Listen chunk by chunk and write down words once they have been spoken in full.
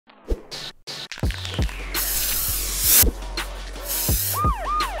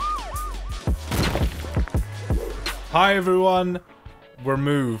Hi everyone, we're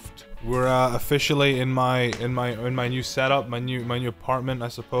moved. We're officially in my new setup, my new apartment, I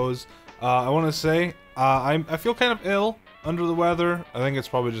suppose. I want to say I feel kind of ill, under the weather. I think it's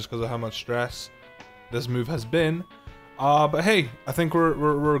probably just because of how much stress this move has been. But hey, I think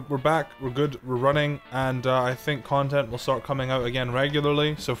we're back, we're good, we're running, and I think content will start coming out again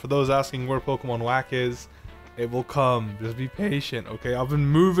regularly. So for those asking where Pokemon Whack is, it will come. Just be patient, okay? I've been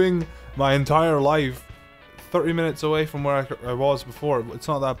moving my entire life 30 minutes away from where I was before. It's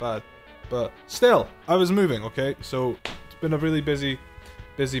not that bad, but still, I was moving, okay? So it's been a really busy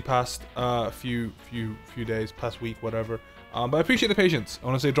past few days, past week, whatever. But I appreciate the patience. I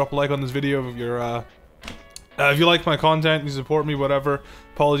want to say drop a like on this video if you're if you like my content, you support me, whatever.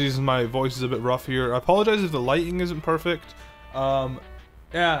 Apologies if my voice is a bit rough here. I apologize if the lighting isn't perfect. So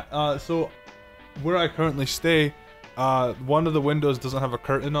where I currently stay, one of the windows doesn't have a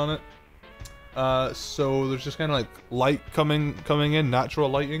curtain on it. So there's just kind of like light coming in, natural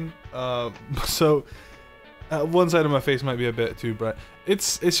lighting. So one side of my face might be a bit too bright.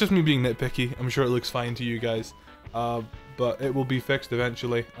 It's just me being nitpicky. I'm sure it looks fine to you guys. But it will be fixed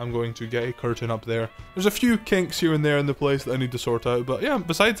eventually. I'm going to get a curtain up there. There's a few kinks here and there in the place that I need to sort out. But yeah,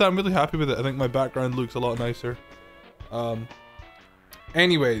 besides that, I'm really happy with it. I think my background looks a lot nicer.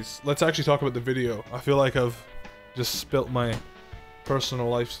 Anyways, let's actually talk about the video. I feel like I've just spilt my personal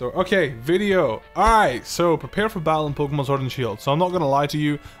life story. Okay, video. Alright, so prepare for battle in Pokemon Sword and Shield. So I'm not gonna lie to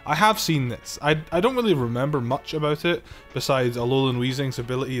you, I have seen this. I don't really remember much about it, besides Alolan Weezing's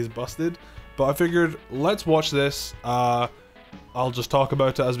ability is busted. But I figured, let's watch this. I'll just talk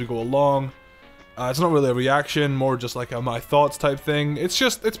about it as we go along. It's not really a reaction, more just like a my thoughts type thing. It's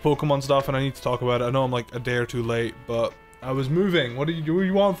Pokemon stuff and I need to talk about it. I know I'm like a day or two late, but I was moving. What do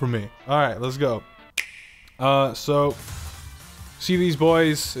you want from me? Alright, let's go. So see these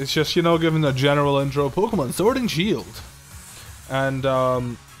boys, it's just, you know, giving a general intro. Pokemon Sword and Shield. And,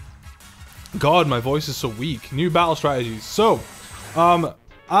 God, my voice is so weak. New battle strategies. So,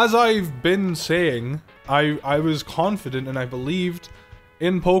 as I've been saying, I was confident and I believed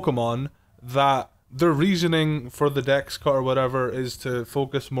in Pokemon that their reasoning for the Dex cut or whatever is to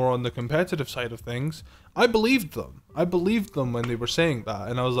focus more on the competitive side of things. I believed them. I believed them when they were saying that.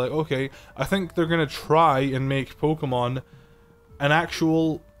 And I was like, okay, I think they're going to try and make Pokemon an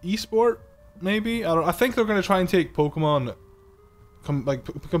actual esport, maybe? I think they're going to try and take Pokemon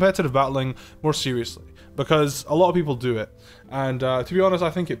competitive battling more seriously, because a lot of people do it. And to be honest,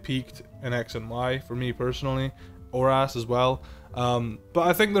 I think it peaked in X and Y for me personally, ORAS as well. But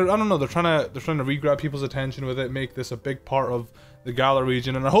I think they're trying to re-grab people's attention with it, make this a big part of the Galar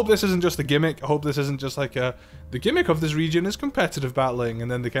region, and I hope this isn't just a gimmick. I hope this isn't just like the gimmick of this region is competitive battling, and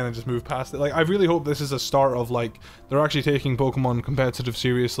then they kind of just move past it. Like, I really hope this is a start of like they're actually taking Pokemon competitive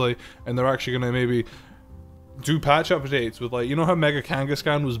seriously, and they're actually gonna maybe do patch updates with, like, you know how Mega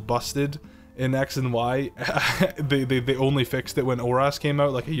Kangaskhan was busted in X and Y? they only fixed it when ORAS came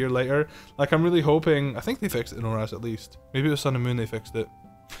out like a year later. Like, I'm really hoping, I think they fixed it in ORAS at least. Maybe it was Sun and Moon they fixed it.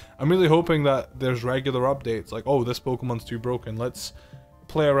 I'm really hoping that there's regular updates, like, oh, this Pokemon's too broken, let's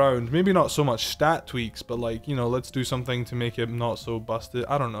play around. Maybe not so much stat tweaks, but like, you know, let's do something to make it not so busted.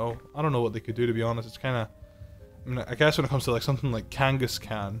 I don't know what they could do, to be honest. It's kind of, I mean, I guess when it comes to like something like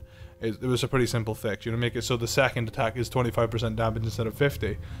Kangaskhan, it was a pretty simple fix, you know, make it so the second attack is 25% damage instead of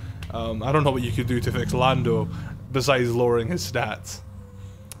 50. I don't know what you could do to fix Lando besides lowering his stats.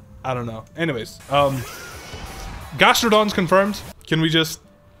 I don't know. Anyways, Gastrodon's confirmed. Can we just,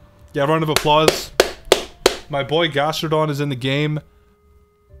 yeah, round of applause. My boy Gastrodon is in the game.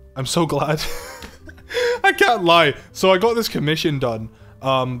 I'm so glad. I can't lie. So I got this commission done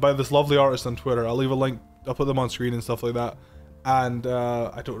by this lovely artist on Twitter. I'll leave a link. I'll put them on screen and stuff like that. And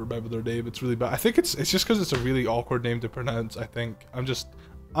I don't remember their name. It's really bad. I think it's just because it's a really awkward name to pronounce. I think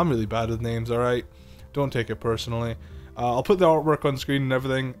I'm really bad with names. All right, don't take it personally. I'll put the artwork on screen and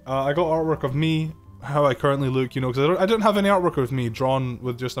everything. I got artwork of me, how I currently look, you know, because I don't have any artwork with me drawn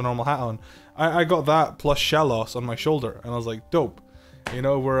with just a normal hat on. I got that plus Shellos on my shoulder, and I was like, dope. You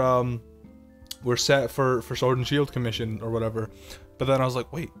know, we're set for Sword and Shield commission or whatever. But then I was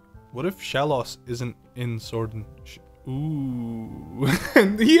like, wait, what if Shellos isn't in Sword and Shield? Ooh,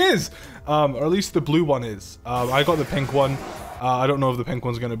 he is, or at least the blue one is. I got the pink one. I don't know if the pink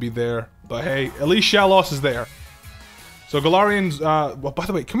one's gonna be there, but hey, at least Shellos is there. So Galarian's, well, by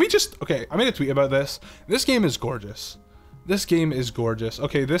the way, can we just, okay, I made a tweet about this. This game is gorgeous. This game is gorgeous.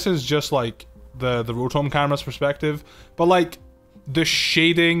 Okay, this is just like the Rotom camera's perspective, but like the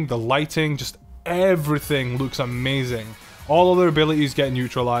shading, the lighting, just everything looks amazing. All other abilities get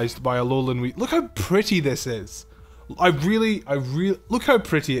neutralized by Alolan Weezing. Look how pretty this is. I really, look how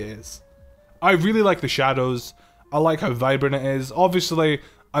pretty it is. I really like the shadows. I like how vibrant it is. Obviously,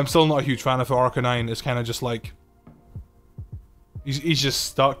 I'm still not a huge fan of how Arcanine is kind of just like... He's just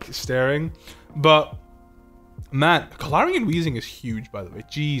stuck staring. But, man, Galarian Weezing is huge, by the way.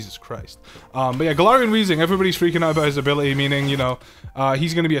 Jesus Christ. But yeah, Galarian Weezing, everybody's freaking out about his ability, meaning, you know,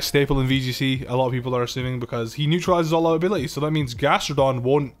 he's going to be a staple in VGC, a lot of people are assuming, because he neutralizes all our abilities. So that means Gastrodon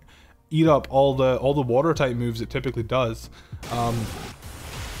won't eat up all the water type moves it typically does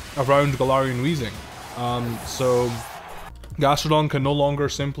around Galarian Weezing. So Gastrodon can no longer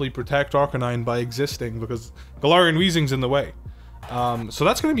simply protect Arcanine by existing because Galarian Weezing's in the way. So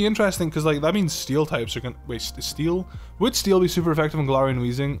that's going to be interesting because like that means steel types are going to... Wait, steel? Would steel be super effective on Galarian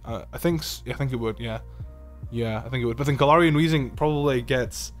Weezing? I think it would, yeah. Yeah, I think it would. But then Galarian Weezing probably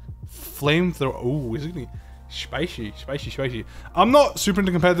gets flamethrower. Oh, is it going to be spicy? I'm not super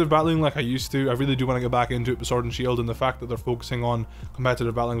into competitive battling like I used to. I really do want to get back into it with Sword and Shield, and the fact that they're focusing on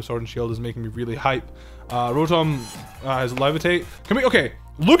competitive battling with Sword and Shield is making me really hype. Rotom has Levitate. Okay,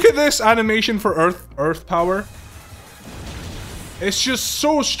 look at this animation for Earth Power. It's just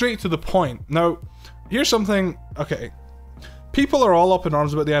so straight to the point. Now, here's something... Okay. People are all up in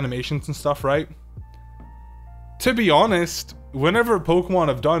arms about the animations and stuff, right? To be honest, whenever Pokemon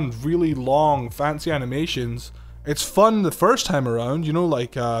have done really long, fancy animations, it's fun the first time around, you know,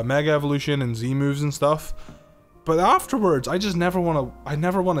 like Mega Evolution and Z moves and stuff. But afterwards, I just never want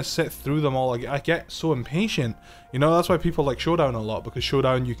to sit through them all. I get so impatient. You know, that's why people like Showdown a lot, because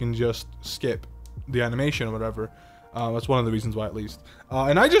Showdown you can just skip the animation or whatever. That's one of the reasons why, at least.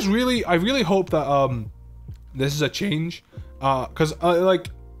 And I really hope that this is a change, because like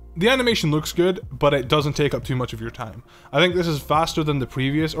the animation looks good, but it doesn't take up too much of your time. I think this is faster than the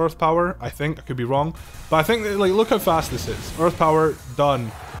previous Earth Power. I think I could be wrong, but I think that, like, look how fast this is. Earth Power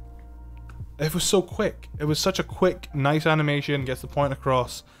done. It was so quick. It was such a quick, nice animation. Gets the point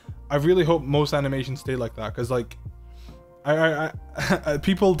across. I really hope most animations stay like that, because like.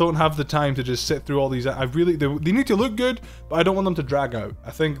 People don't have the time to just sit through all these. They need to look good, but I don't want them to drag out.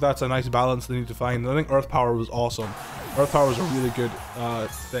 I think that's a nice balance they need to find. I think Earth Power was awesome. Earth Power was a really good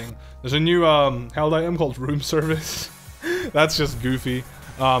thing. There's a new held item called Room Service. That's just goofy.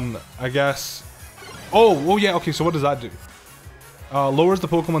 I guess. Oh yeah. Okay, so what does that do? Lowers the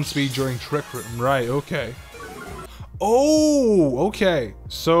Pokemon speed during Trick Room. Right. Okay. Oh. Okay.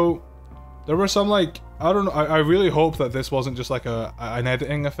 So there were some like. I don't know, I really hope that this wasn't just like an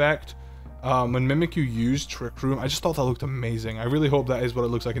editing effect. When Mimikyu used Trick Room, I just thought that looked amazing. I really hope that is what it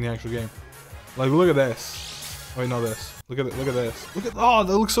looks like in the actual game. Like, look at this. Wait, no, this. Look at it, look at this. Oh,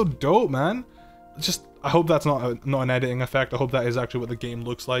 that looks so dope, man. Just, I hope that's not an editing effect. I hope that is actually what the game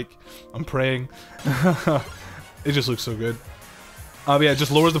looks like. I'm praying. It just looks so good. But yeah, it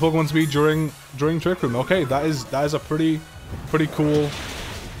just lowers the Pokemon speed during Trick Room. Okay, that is a pretty cool.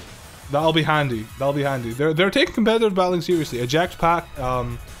 That'll be handy. That'll be handy. They're taking competitive battling seriously. Eject Pack,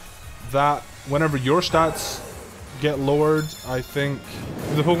 that whenever your stats get lowered, I think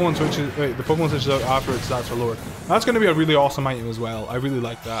the Pokemon switches out after its stats are lowered. That's going to be a really awesome item as well. I really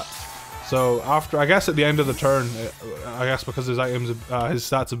like that. So after, I guess at the end of the turn, I guess because his items, his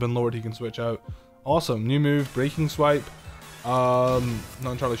stats have been lowered, he can switch out. Awesome. New move, Breaking Swipe. Not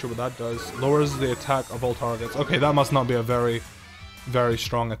entirely sure what that does. Lowers the attack of all targets. Okay, that must not be a very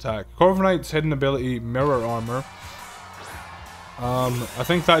strong attack. Corviknight's hidden ability, Mirror Armor. I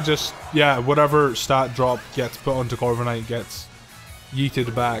think that just, yeah, whatever stat drop gets put onto Corviknight gets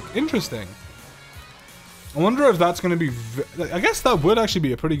yeeted back. Interesting. I wonder if that's going to be... I guess that would actually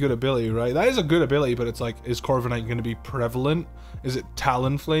be a pretty good ability, right? That is a good ability, but it's like, is Corviknight going to be prevalent? Is it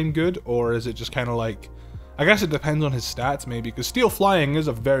Talonflame good? Or is it just kind of like... I guess it depends on his stats, maybe, because Steel Flying is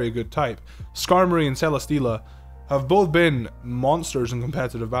a very good type. Skarmory and Celesteela have both been monsters in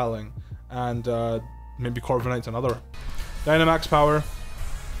competitive battling, and maybe Corviknight's another. Dynamax Power.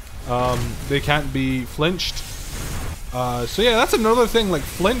 They can't be flinched. So yeah, that's another thing. Like,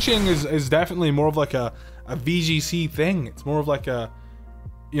 flinching is definitely more of like a VGC thing. It's more of like a,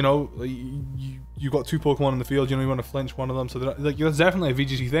 you know, you got two Pokemon in the field, you know, you want to flinch one of them, so like that's definitely a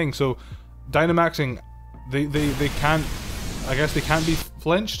VGC thing. So Dynamaxing, they can't, I guess they can't be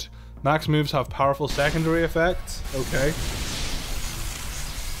flinched. Max moves have powerful secondary effects. Okay.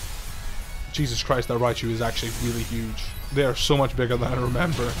 Jesus Christ, that Raichu is actually really huge. They are so much bigger than I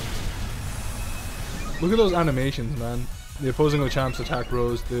remember. Look at those animations, man. The opposing Machamp's attack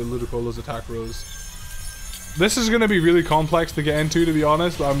rose, the Ludicolo's attack rose. This is going to be really complex to get into, to be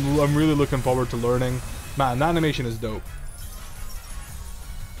honest, but I'm really looking forward to learning. Man, the animation is dope.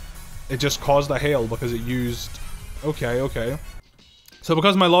 It just caused a hail because it used... Okay. So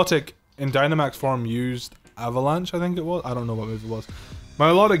because Milotic in Dynamax form used Avalanche, I think it was. I don't know what move it was.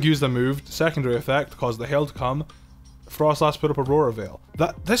 Milotic used a move, secondary effect, caused the hail to come. Frostlass put up Aurora Veil.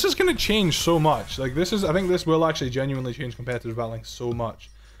 This is gonna change so much. Like I think this will actually genuinely change competitive battling so much.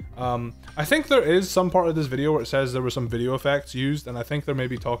 I think there is some part of this video where it says there were some video effects used, and I think they're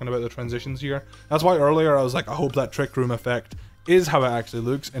maybe talking about the transitions here. That's why earlier I was like, I hope that Trick Room effect is how it actually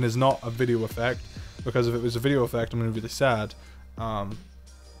looks and is not a video effect, because if it was a video effect, I'm gonna be really sad.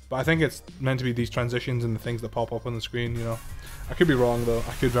 But I think it's meant to be these transitions and the things that pop up on the screen, you know. I could be wrong though,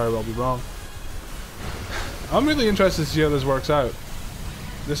 I could very well be wrong. I'm really interested to see how this works out.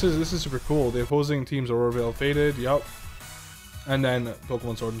 This is super cool. The opposing team's Aurora Veil faded, yup. And then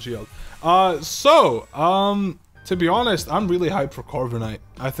Pokemon Sword and Shield. To be honest, I'm really hyped for Corviknight.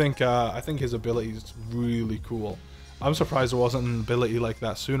 I think his ability is really cool. I'm surprised there wasn't an ability like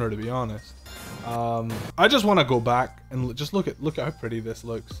that sooner, to be honest. I just want to go back and just look at how pretty this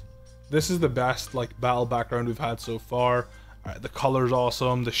looks. This is the best like battle background we've had so far. The color's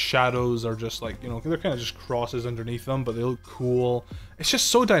awesome. The shadows are just like, you know, they're kind of just crosses underneath them, but they look cool. It's just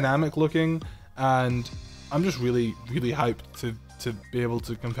so dynamic looking, and I'm just really hyped to be able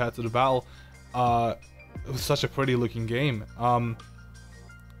to competitive battle with such a pretty looking game. I'm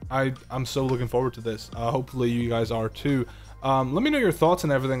so looking forward to this. Hopefully you guys are too. Let me know your thoughts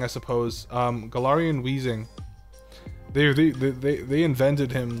and everything, I suppose. Galarian Weezing. They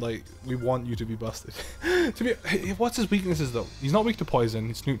invented him like, we want you to be busted. What's his weaknesses though? He's not weak to poison,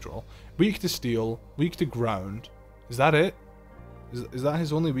 he's neutral. Weak to steel, weak to ground. Is that it? Is that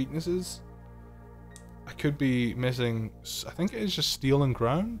his only weaknesses? I could be missing. I think it is just steel and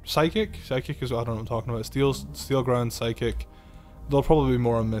ground. Psychic is, I don't know what I'm talking about. Steel, ground, psychic. There'll probably be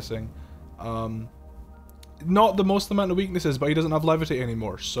more I'm missing. Not the most amount of weaknesses, but he doesn't have levitate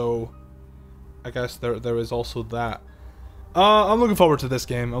anymore, so I guess there is also that. I'm looking forward to this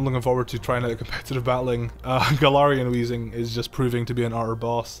game. I'm looking forward to trying out competitive battling. Galarian Weezing is just proving to be an utter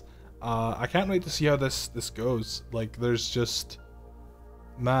boss. I can't wait to see how this goes. Like, there's just,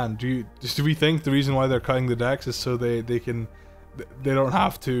 man, do we think the reason why they're cutting the decks is so they don't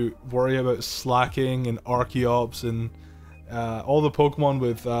have to worry about slacking and Archeops and all the Pokemon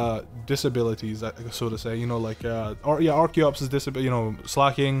with disabilities, so to say, you know, like Archeops is disability, you know,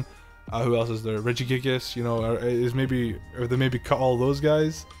 slacking. Who else is there? Regigigas, you know, or they maybe cut all those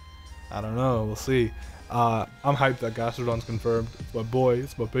guys. I don't know, we'll see. I'm hyped that Gastrodon's confirmed. It's my boy,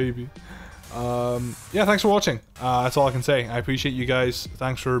 it's my baby. Yeah, thanks for watching. That's all I can say. I appreciate you guys.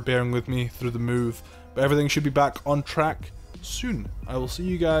 Thanks for bearing with me through the move. But everything should be back on track soon. I will see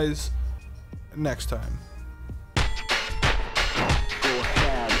you guys next time.